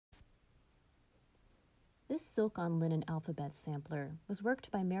This silk-on-linen alphabet sampler was worked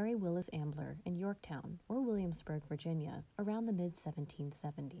by Mary Ambler in Yorktown or Williamsburg, Virginia, around the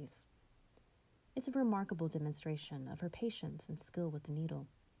mid-1770s. It's a remarkable demonstration of her patience and skill with the needle.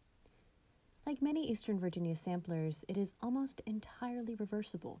 Like many Eastern Virginia samplers, it is almost entirely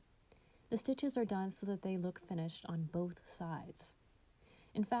reversible. The stitches are done so that they look finished on both sides.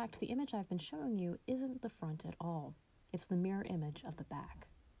 In fact, the image I've been showing you isn't the front at all. It's the mirror image of the back.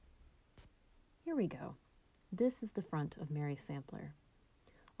 Here we go. This is the front of Mary Sampler.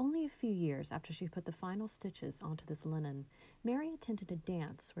 Only a few years after she put the final stitches onto this linen, Mary attended a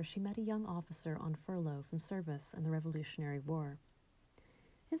dance where she met a young officer on furlough from service in the Revolutionary War.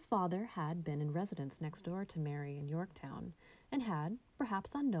 His father had been in residence next door to Mary in Yorktown and had,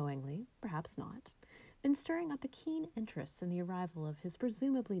 perhaps unknowingly, perhaps not, been stirring up a keen interest in the arrival of his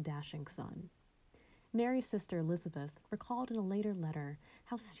presumably dashing son. Mary's sister Elizabeth recalled in a later letter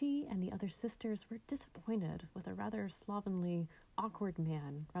how she and the other sisters were disappointed with a rather slovenly, awkward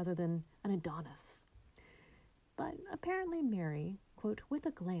man rather than an Adonis. But apparently Mary, quote, with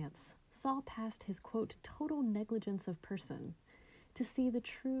a glance, saw past his, quote, total negligence of person to see the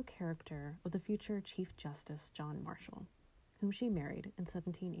true character of the future Chief Justice John Marshall, whom she married in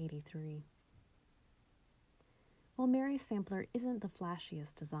 1783. While Mary's sampler isn't the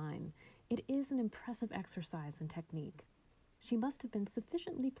flashiest design, it is an impressive exercise in technique. She must have been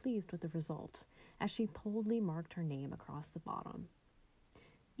sufficiently pleased with the result, as she boldly marked her name across the bottom.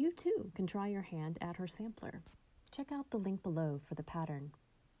 You too can try your hand at her sampler. Check out the link below for the pattern.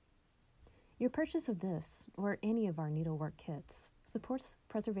 Your purchase of this, or any of our needlework kits, supports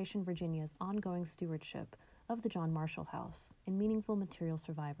Preservation Virginia's ongoing stewardship of the John Marshall House and meaningful material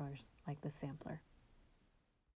survivors like this sampler.